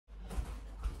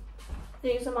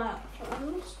These are my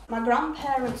options. My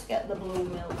grandparents get the blue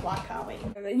milk like I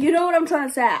eat. You know what I'm trying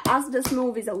to say? Asda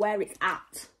smoothies are where it's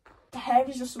at. The hair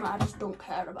is just something I just don't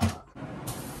care about.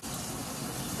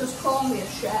 Just call me a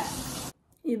chef.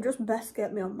 You just best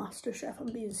get me on MasterChef.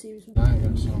 I'm being serious.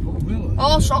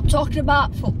 Oh, stop talking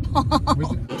about football.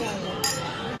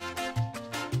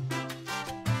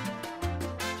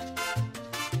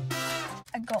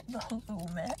 I got the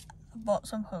halloumi. I bought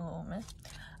some halloumi.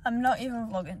 I'm not even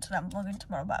vlogging today, I'm vlogging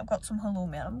tomorrow, but I've got some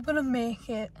halloumi and I'm gonna make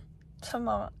it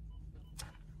tomorrow.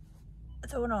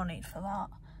 There was no need for that.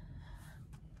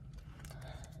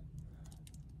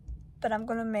 But I'm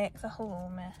gonna make the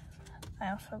halloumi. I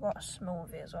also got a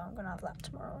smoothie as well, I'm gonna have that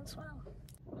tomorrow as well.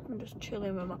 I'm just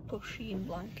chilling with my plushie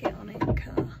blanket on in the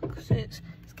car because it's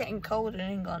getting cold in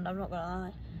England, I'm not gonna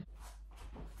lie.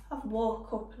 I've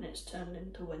woke up and it's turned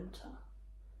into winter.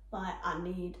 Like I'm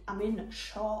in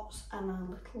shorts and a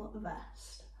little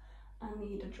vest. I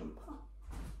need a jumper.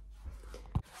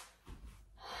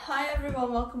 Hi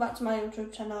everyone, welcome back to my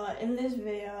YouTube channel. In this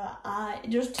video,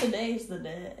 today's the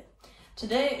day.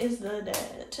 Today's the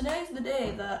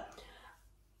day that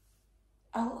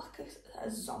I look like a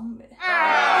zombie.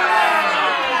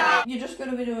 You're just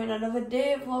gonna be doing another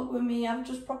day vlog with me. I've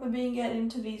just probably been getting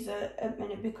into these a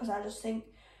minute because I just think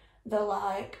they're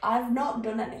like, I've not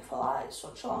done any for like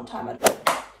such a long time.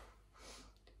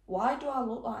 Why do I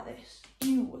look like this?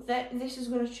 This is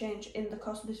going to change in the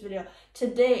course of this video.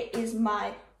 Today is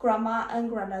my grandma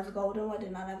and granddad's golden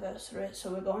wedding anniversary,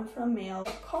 so we're going for a meal.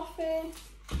 Coffee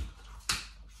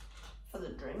for the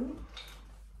drink.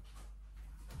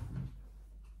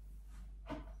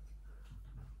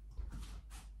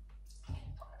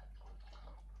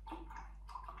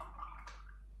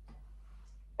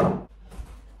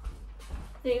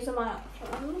 These are my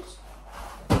options.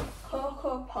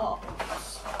 Cocoa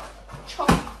Pops,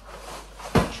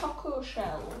 Choco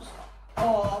Shells,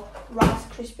 or Rice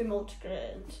Crispy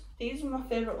Multigrains. These are my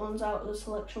favourite ones out of the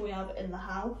selection we have in the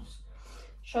house.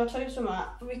 Shall I tell you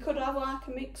something? We could have like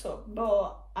a mix up,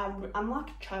 but I'm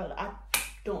like a child. I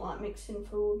don't like mixing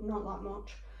food, not that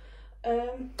much.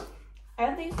 I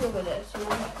had these the other day, so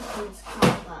now I can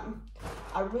count them.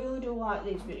 I really do like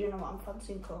these, but you know what, I'm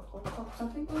fancying Cocoa Pops. I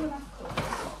think we're gonna have Cocoa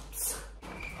Pops.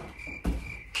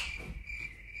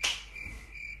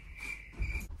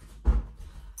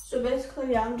 So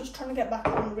basically, yeah, I'm just trying to get back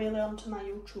really onto my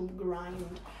YouTube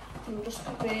grind. I'm just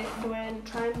trying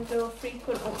to do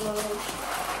frequent uploads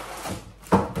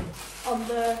on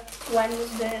the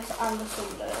Wednesdays and the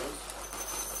Sundays.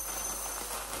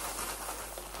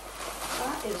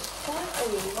 That is quite a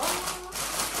lot.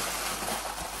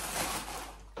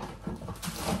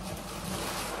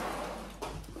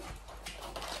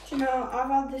 Do you know, I've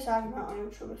had this argument on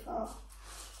YouTube before.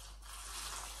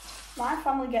 My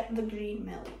family get the green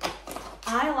milk.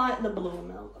 I like the blue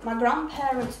milk. My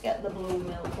grandparents get the blue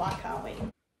milk like I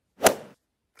eat.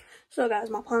 So guys,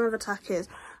 my plan of attack is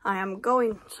I'm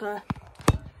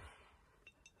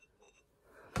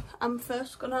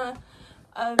first gonna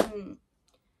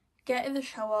get in the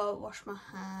shower, wash my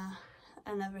hair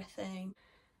and everything.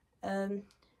 I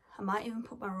might even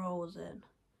put my rolls in.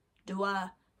 Do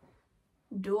I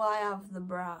have the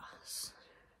brass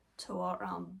to walk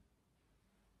around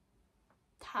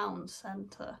town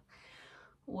centre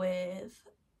with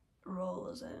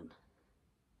rollers in?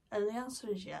 And the answer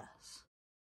is yes.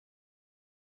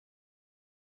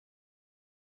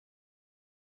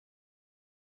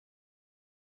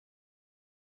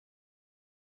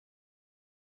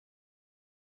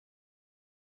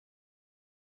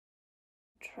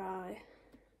 Try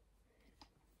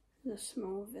the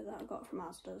smoothie that I got from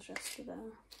Asda's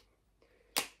yesterday.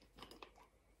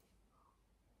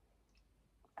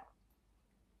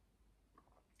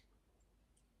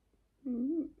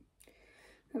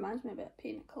 Reminds me a bit of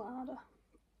pina colada.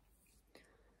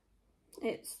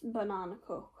 It's banana,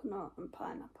 coconut and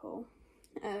pineapple.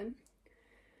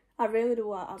 I really do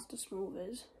like Asda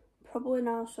smoothies. Probably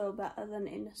now so better than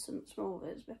innocent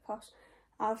smoothies because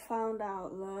I've found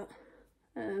out that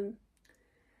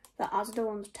the Asda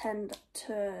ones tend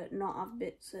to not have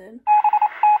bits in.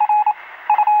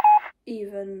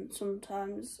 Even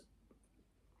sometimes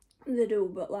they do,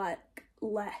 but like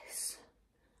less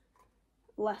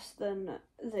than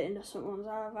the innocent ones.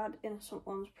 I've had innocent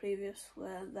ones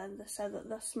previously, then they said that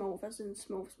they're smooth as in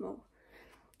smooth,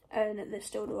 and they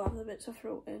still do have the bits of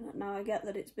fruit in it. Now I get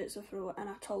that it's bits of fruit and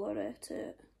I tolerate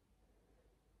it,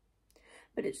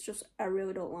 but it's just, I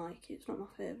really don't like it. It's not my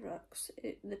favourite because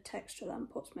the texture then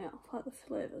puts me off. Like the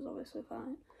flavour's obviously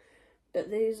fine, but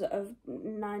these have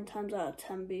 9 times out of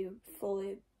 10 be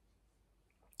fully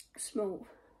smooth.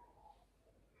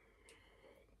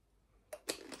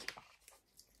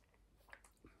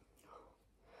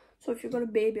 So if you've got a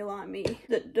baby like me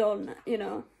that don't, you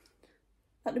know,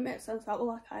 that doesn't make sense. That was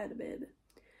like I had a baby.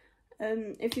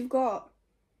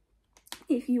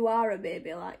 If you are a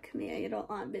baby like me and you don't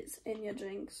like bits in your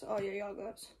drinks or your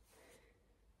yogurts.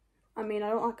 I mean, I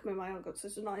don't like them in my yogurts,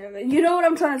 this is not yogurt. You know what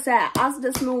I'm trying to say? As the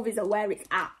smoothies are where it's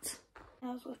at.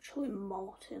 I was literally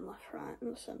molting left, right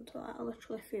and centre. Like, I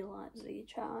literally feel like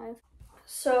Z-Chive.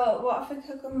 So what I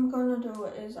think I'm going to do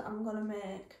is I'm going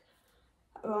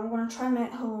to try and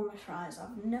make halloumi fries.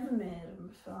 I've never made them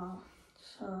before.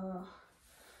 So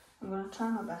I'm going to try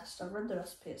my best. I've read the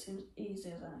recipe, it seems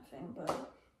easy as anything,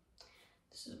 but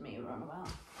this is me running about.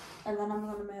 And then I'm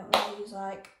going to make one of these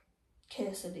like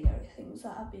quesadilla things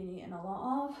that I've been eating a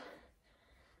lot of.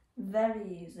 Very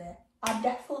easy. I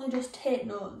definitely just take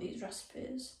note of these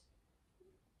recipes.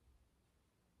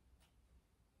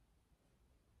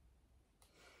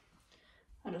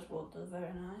 I just thought they're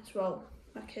very nice. Well,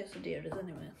 my quesadilla is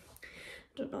anyway.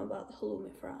 Don't know about the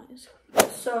halloumi fries.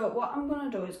 So what I'm going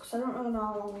to do is, because I don't really know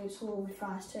how long these halloumi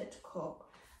fries take to cook,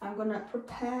 I'm going to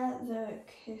prepare the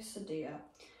quesadilla,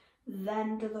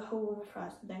 then do the halloumi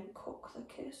fries, then cook the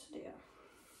quesadilla.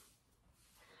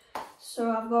 So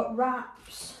I've got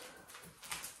wraps,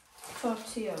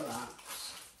 tortilla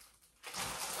wraps.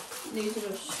 These are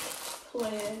just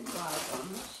plain dried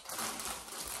ones.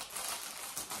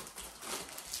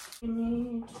 You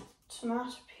need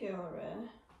tomato puree,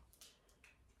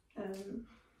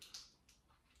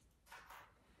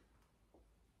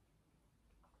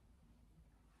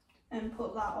 and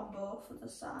put that on both of the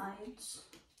sides.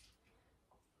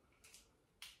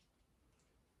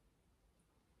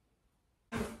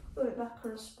 Put it back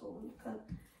on a spoon, you can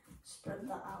spread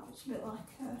that out. It's a bit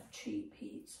like a cheap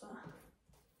pizza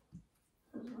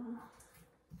as well.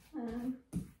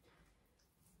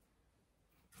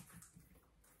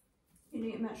 You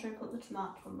need to make sure you put the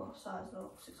tomato on both sides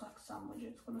though, because it's like a sandwich,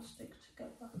 it's going to stick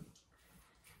together.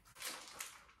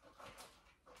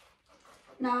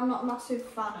 Now, I'm not a massive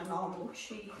fan of normal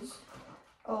cheese,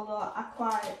 although I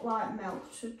quite like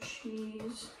melted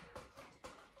cheese.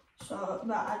 So,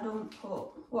 but I don't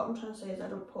put, what I'm trying to say is I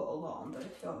don't put a lot on, but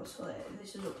if you obviously,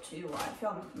 this is up to you, like if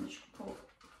you're making this, you can put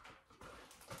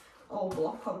all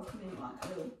block on for me, like I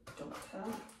really don't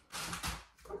care.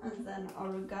 And then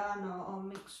oregano or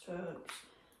mixed herbs.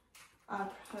 I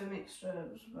prefer mixed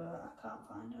herbs, but I can't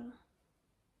find any.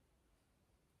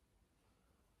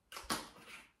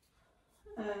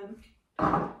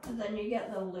 And then you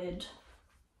get the lid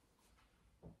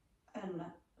and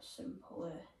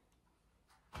simply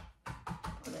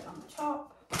put it on the top.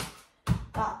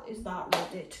 That is that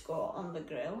ready to go on the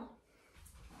grill.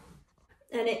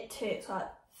 And it takes like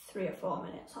 3 or 4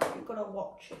 minutes. Like you've got to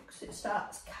watch it because it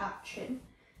starts catching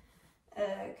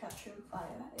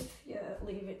fire if you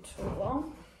leave it too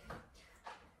long.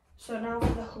 So now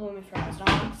for the halloumi fries. Now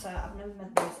like I say, I've never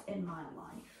made these in my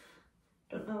life.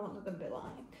 Don't know what they're going to be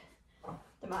like.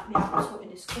 They might be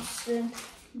absolutely disgusting,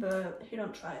 but if you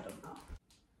don't try, I don't know.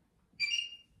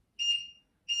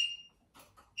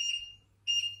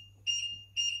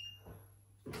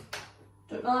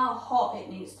 Don't know how hot it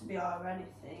needs to be or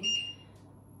anything.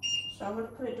 So I'm going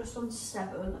to put it just on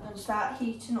 7 and start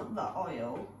heating up that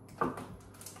oil.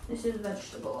 This is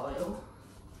vegetable oil.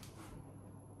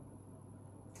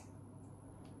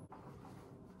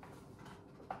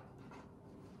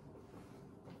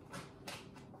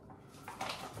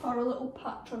 Or a little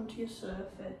patch onto your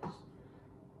surface.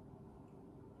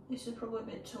 This is probably a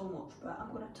bit too much, but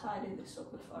I'm going to tidy this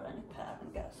up before any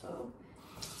parent gets home.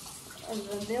 And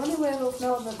then the only way we'll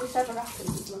know that this ever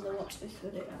happens is when they watch this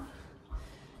video.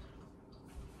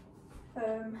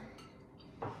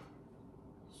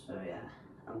 So yeah,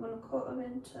 I'm going to cut them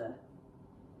into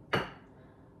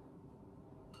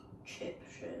chip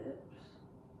shapes.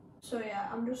 So yeah,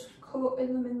 I'm just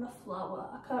coating them in the flour.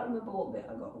 I can't remember what bit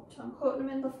I got up to. I'm coating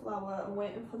them in the flour and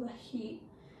waiting for the heat,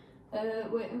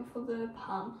 waiting for the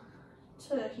pan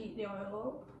to heat the oil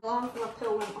up. The alarm for my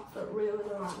pill went off at really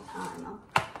the right time. I'm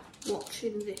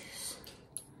watching this.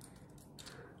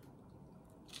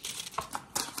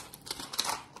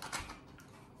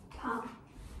 Pan.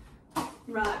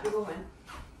 Right, we're going.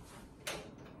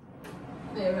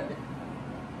 Are you ready?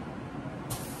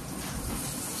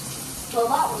 Well,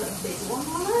 that was a big one,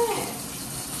 wasn't it?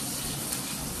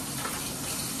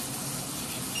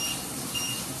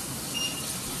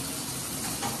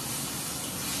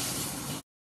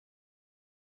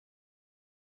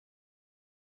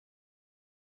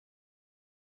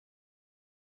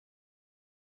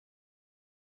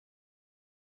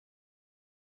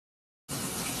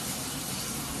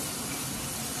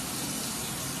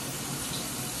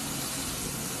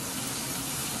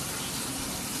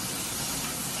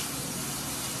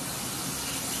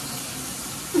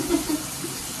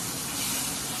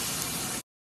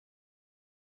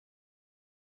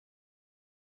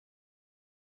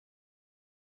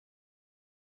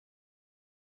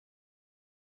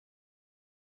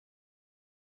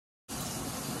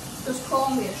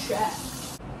 call me a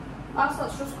chef. Whilst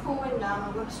that's just cooling down,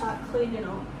 I'm going to start cleaning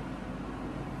up.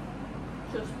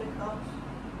 Just because.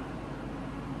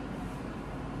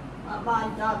 Like, my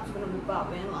dad's going to be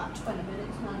back in like 20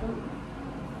 minutes and I don't.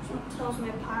 Someone tells me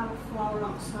a pile of flour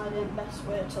outside ain't the best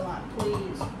way to like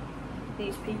please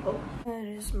these people. There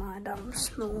is my damn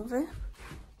smoothie.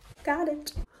 Got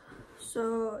it.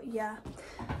 So yeah,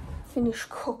 finished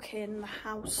cooking. The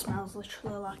house smells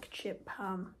literally like a chip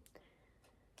pan.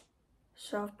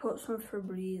 So I've put some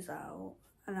Febreze out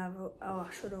and I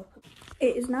should open.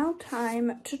 It is now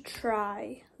time to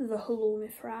try the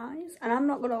halloumi fries. And I'm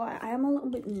not gonna lie, I am a little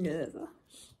bit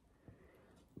nervous.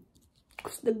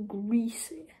 Because they're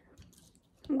greasy.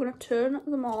 I'm gonna turn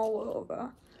them all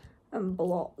over and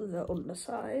blot the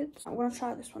undersides. I'm gonna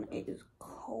try this one, it is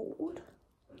cold.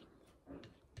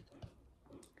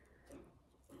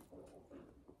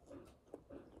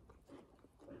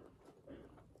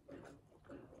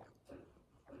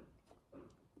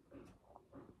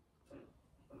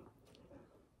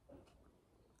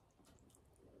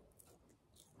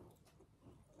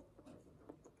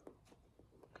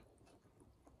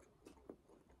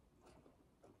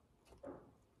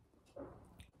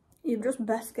 You just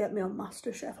best get me on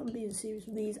MasterChef, I'm being serious.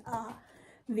 These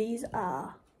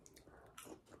are,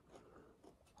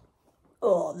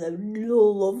 oh, they're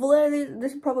lovely.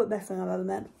 This is probably the best thing I've ever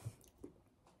made.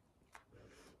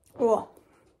 Oh,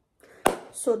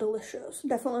 so delicious.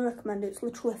 Definitely recommend it. It's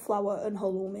literally flour and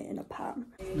halloumi in a pan.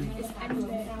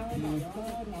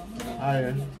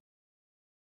 Iron.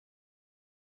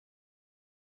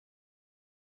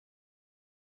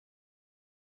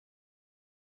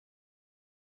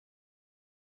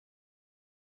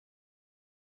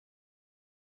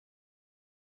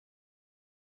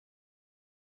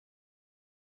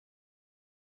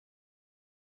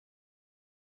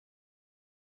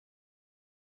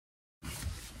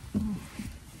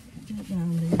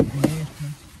 Down there.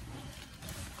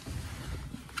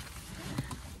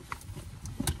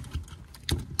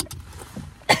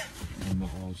 I'm not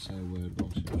all say a word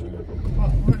about it.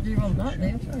 What do you want that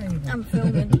there for? I'm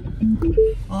filming.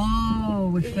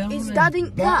 Oh, we're filming. Is Dad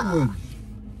in car?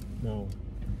 No.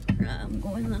 Right, I'm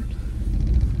going then.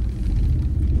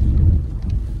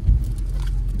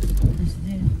 This is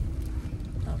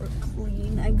That was a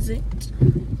clean exit.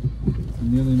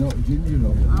 Nearly not ginger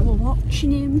though. I was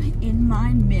watching him in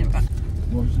my mirror.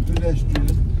 What's the pedestrian?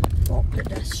 What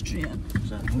pedestrian?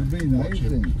 We'll be nice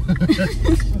then.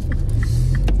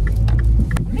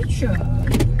 Richard.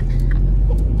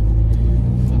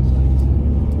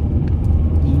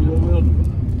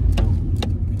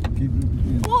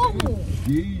 Whoa!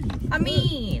 Jesus. I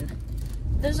mean,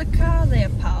 there's a car there,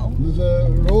 pal. There's a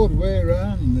roadway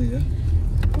around there.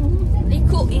 He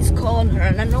cut his corner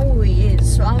and I know who he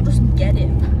is, so I'll just get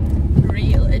him.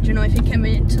 Really, do you know if he came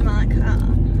into my car?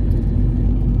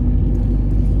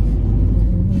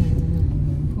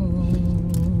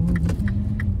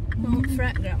 Don't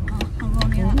fret, Grandma. I've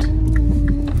only had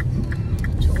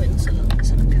 2 incidents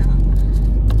in a car.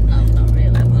 No, not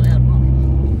really. I've only had 1.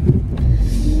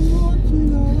 What's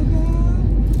it all about?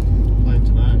 Playing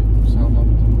tonight,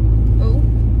 Southampton. Who?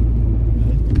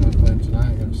 They're playing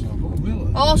tonight against Southampton. Oh,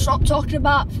 really? Oh, stop talking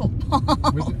about football.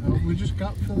 We just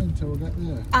gap fill until we get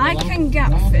there. I can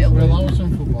gap fill. We'll allow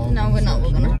some football. No, we're not.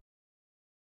 We're gonna.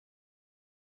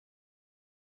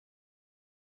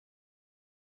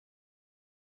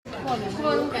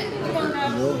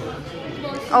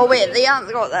 Oh wait, they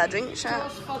haven't got their drinks yet.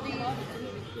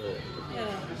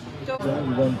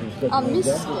 I missed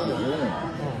it.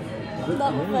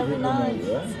 That was very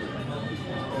nice.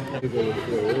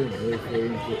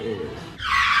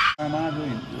 How am I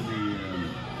doing the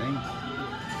thing?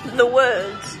 The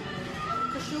words.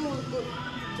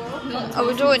 Are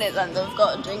we doing it then? They've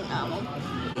got a drink now, Mum.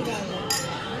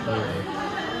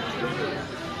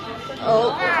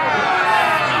 Oh.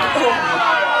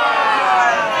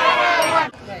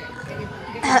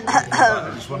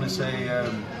 I just want to say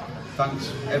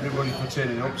thanks everybody for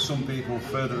turning up. Some people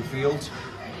further afield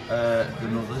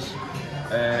than others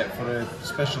for a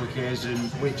special occasion,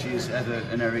 which is Heather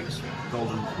and Eric's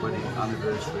golden wedding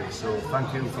anniversary. So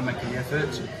thank you for making the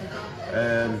effort.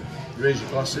 Raise your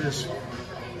glasses,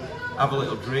 have a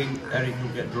little drink. Eric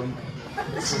will get drunk.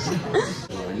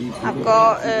 I've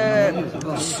got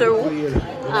soup.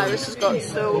 Iris has got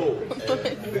soup.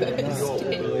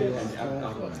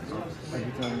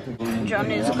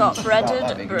 Johnny's got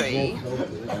breaded brie.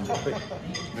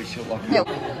 No.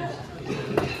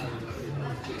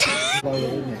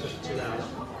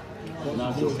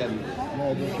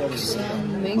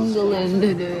 Mingling.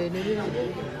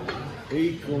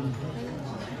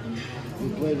 He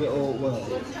played it all well.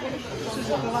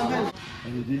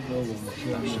 And he didn't know when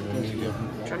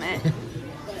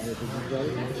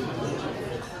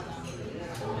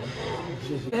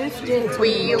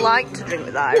We like to drink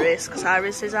with Iris because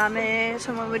Iris is our mate,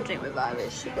 and when we drink with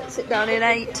Iris, she gets it down in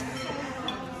 8,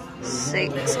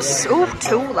 6, oh,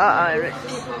 2 that Iris.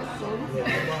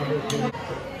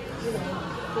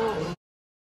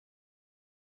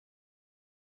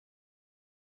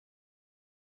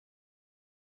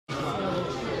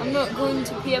 I'm not going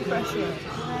to peer pressure.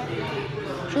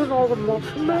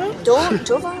 Don't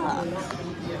do that.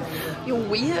 You're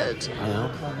weird. I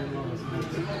know.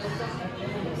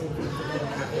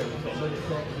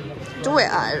 Do it,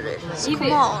 Iris.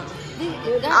 Come on.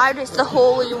 Iris, the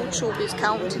whole of YouTube is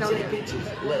counting on it.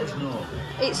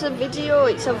 It's a video,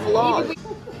 it's a vlog.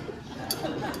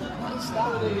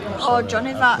 Oh,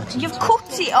 Johnny, that. You've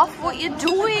cut it off. What you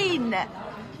doing?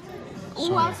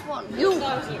 Who has one? You.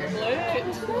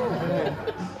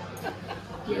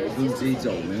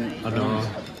 I know.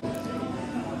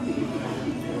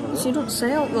 So you don't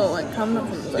say out though, like camera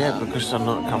comes out. Yeah, because they're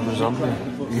not cameras on me.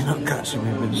 You're not catching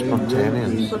me being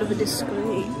spontaneous. You've got to be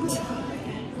discreet.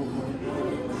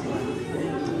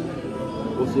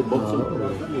 What's the bottom?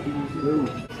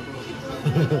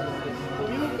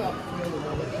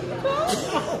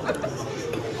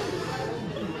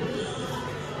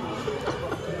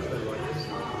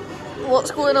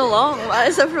 What's going along? Why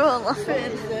is everyone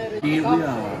laughing? Here we are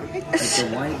at the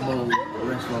White Bull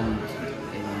restaurant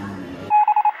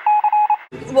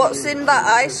in What's in that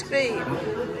ice cream?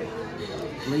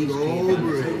 Leeds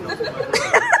Strawberry.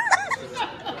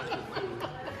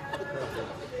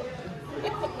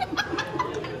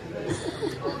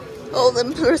 All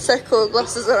them Prosecco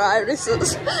glasses are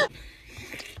Iris's.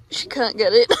 She can't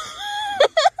get it.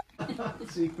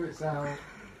 Secrets out.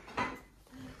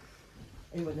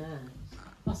 It was nice.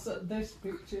 This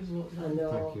picture's look. I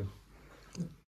know. Thank you.